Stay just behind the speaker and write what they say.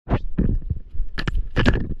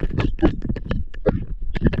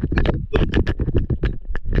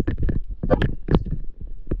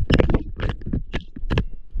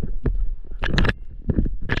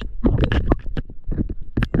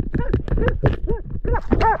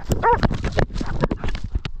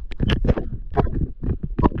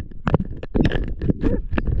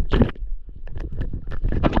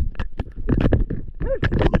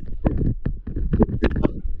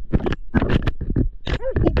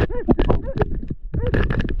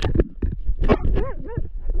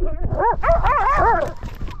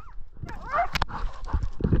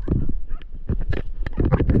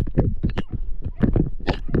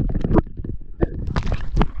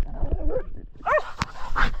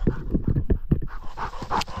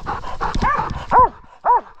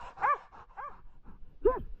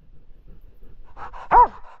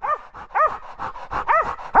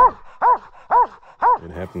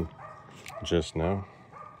Just now.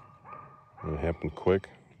 It happened quick.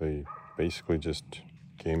 They basically just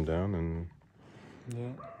came down and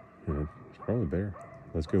yeah, it's probably a bear.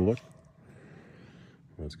 Let's go look.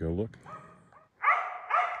 Let's go look.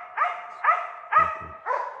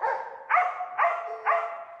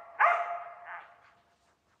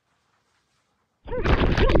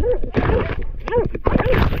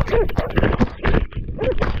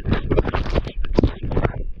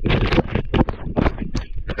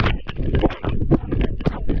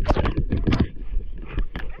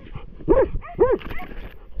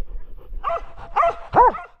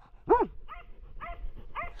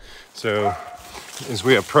 So as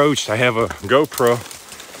we approached, I have a GoPro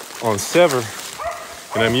on Sever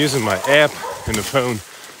and I'm using my app in the phone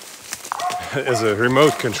as a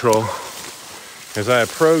remote control. As I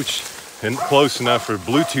approach and close enough for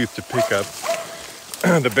Bluetooth to pick up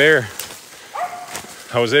the bear,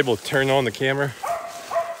 I was able to turn on the camera.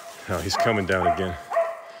 Oh, he's coming down again.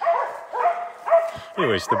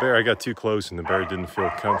 Anyways, the bear, I got too close and the bear didn't feel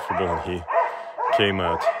comfortable and he came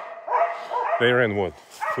out. They ran what,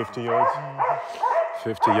 50 yards?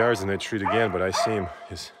 50 yards and they treat again, but I see him.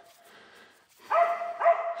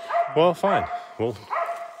 Well, fine. Well,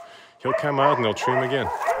 he'll come out and they'll tree him again.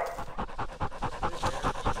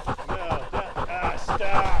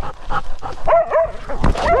 Stop!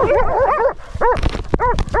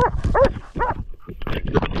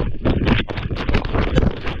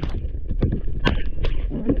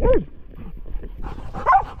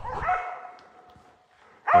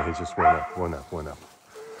 Oh, he just went up, went up, went up.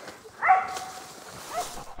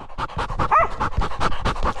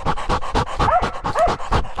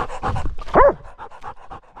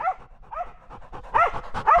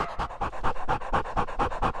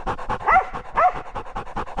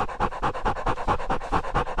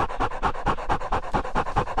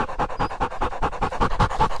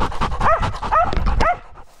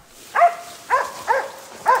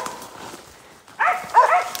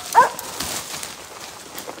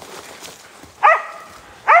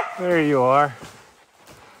 There you are.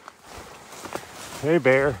 Hey,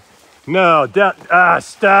 bear. No,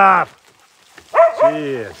 stop.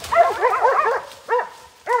 Jeez.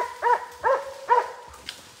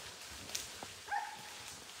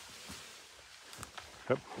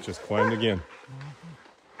 Yep, just climbed again.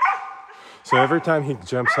 So every time he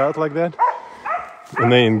jumps out like that,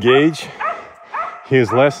 and they engage, he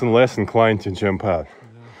is less and less inclined to jump out.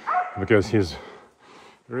 Because his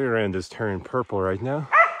rear end is turning purple right now.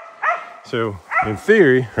 So, in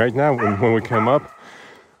theory, right now, when we come up,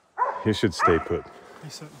 he should stay put.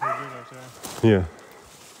 He's sitting pretty good out there. Yeah.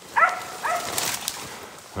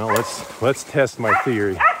 Well, let's test my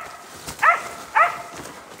theory.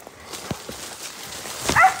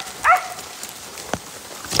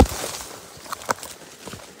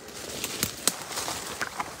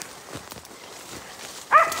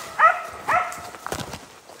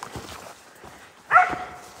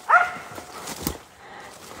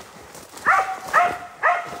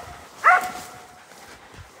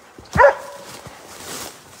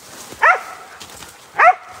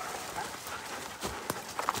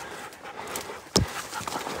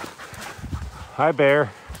 Hi, bear.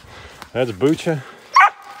 That's Bucha,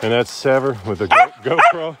 and that's Sever with a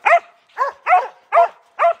GoPro.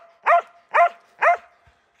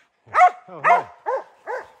 Oh, hey.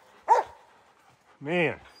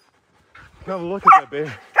 Man, come look at that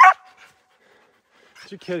bear.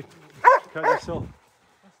 Did you cut yourself?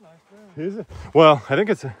 That's nice bear. Is it? Well, I think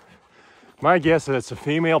it's my guess is it's a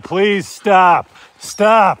female. Please stop.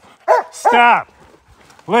 Stop. Stop.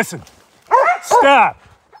 Listen. Stop.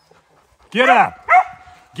 Get up!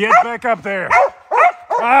 Get back up there!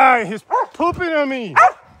 Ah, he's pooping on me!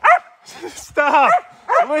 Stop!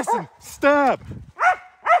 Listen, stop!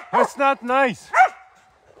 That's not nice!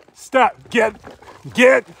 Stop! Get!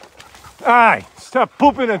 Aye! Stop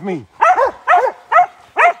pooping at me!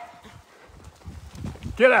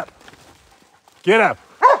 Get up! Get up!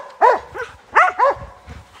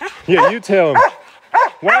 Yeah, you tell him.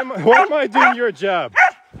 Why am I doing your job?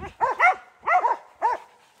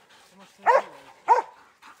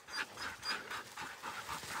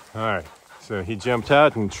 All right, so he jumped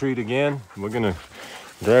out and treed again. We're gonna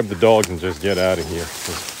grab the dogs and just get out of here.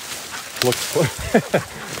 Look,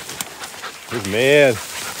 he's mad.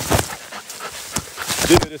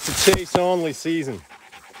 Dude, it's a chase only season.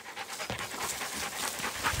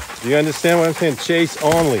 Do you understand what I'm saying? Chase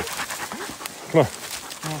only. Come on.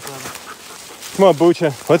 Come on,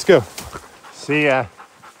 Bucha. Let's go. See ya.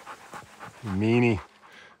 Meanie.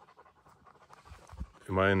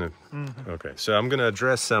 Am I in the... Okay, so I'm going to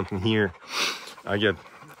address something here. I get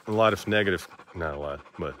a lot of negative... Not a lot,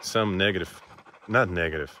 but some negative... Not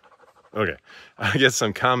negative. Okay. I get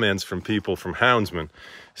some comments from people, from houndsmen,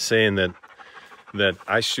 saying that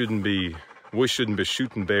we shouldn't be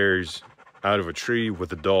shooting bears out of a tree with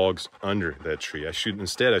the dogs under that tree.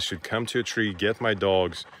 Instead I should come to a tree, get my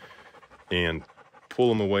dogs, and pull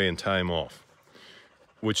them away and tie them off,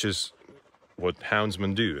 which is what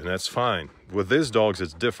houndsmen do, and that's fine. With these dogs,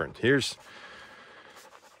 it's different. I'm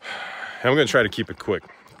going to try to keep it quick,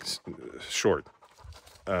 short.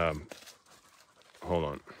 Hold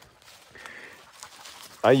on.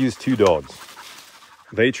 I use 2 dogs.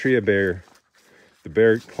 They tree a bear. The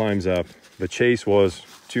bear climbs up. The chase was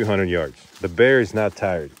 200 yards. The bear is not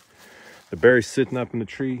tired. The bear is sitting up in the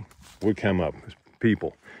tree. We come up.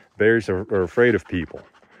 People. Bears are afraid of people.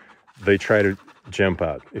 They try to jump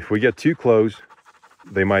out. If we get too close,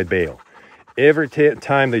 they might bail. Every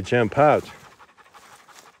time they jump out,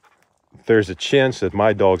 there's a chance that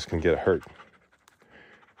my dogs can get hurt.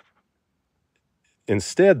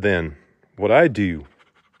 Instead, then, what I do,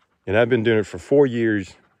 and I've been doing it for 4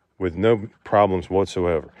 years with no problems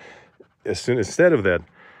whatsoever. Instead of that,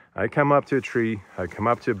 I come up to a tree, I come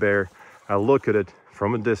up to a bear, I look at it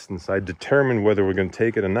from a distance, I determine whether we're going to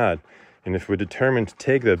take it or not. And if we're determined to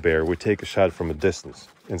take that bear, we take a shot from a distance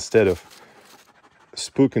instead of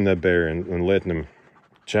spooking that bear and letting him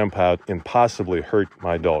jump out and possibly hurt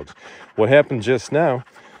my dogs. What happened just now,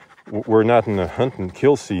 we're not in the hunt and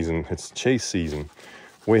kill season, it's chase season.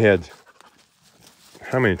 We had,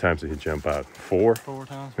 how many times did he jump out? 4? 4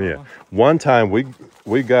 times. Yeah. One time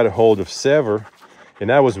we got a hold of Sever,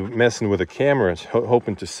 and I was messing with the cameras,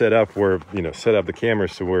 hoping to set up the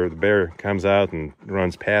cameras to where the bear comes out and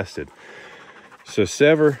runs past it. So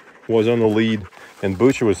Sever was on the lead, and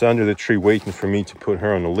Bucha was under the tree waiting for me to put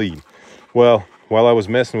her on the lead. Well, while I was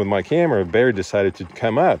messing with my camera, a bear decided to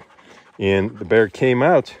come out, and the bear came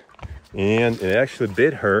out, and it actually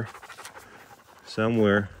bit her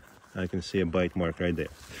somewhere. I can see a bite mark right there.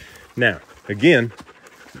 Now, again,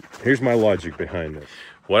 here's my logic behind this.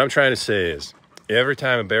 What I'm trying to say is, every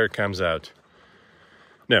time a bear comes out,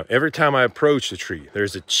 every time I approach the tree,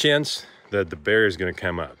 there's a chance that the bear is going to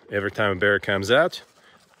come out. Every time a bear comes out,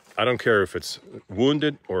 I don't care if it's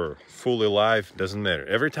wounded or fully alive, doesn't matter.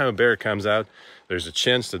 Every time a bear comes out, there's a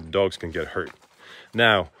chance that the dogs can get hurt.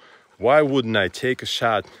 Now, why wouldn't I take a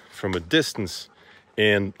shot from a distance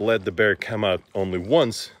and let the bear come out only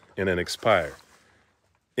once and then expire?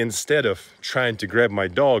 Instead of trying to grab my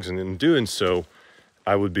dogs, and in doing so,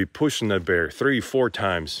 I would be pushing that bear 3-4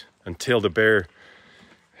 times until the bear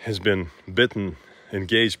has been bitten,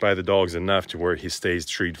 engaged by the dogs enough to where he stays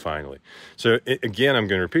treed finally. So again, I'm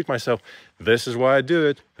going to repeat myself. This is why I do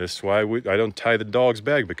it. This is why I don't tie the dogs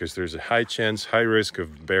back, because there's a high chance, high risk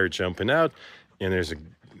of bear jumping out, and there's a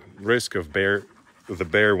risk of the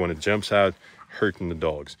bear when it jumps out hurting the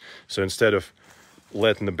dogs. So instead of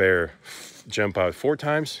letting the bear jump out 4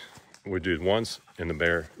 times, we do it once, and the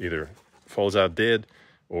bear either falls out dead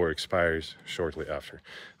or expires shortly after.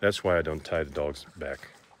 That's why I don't tie the dogs back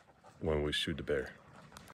when we shoot the bear.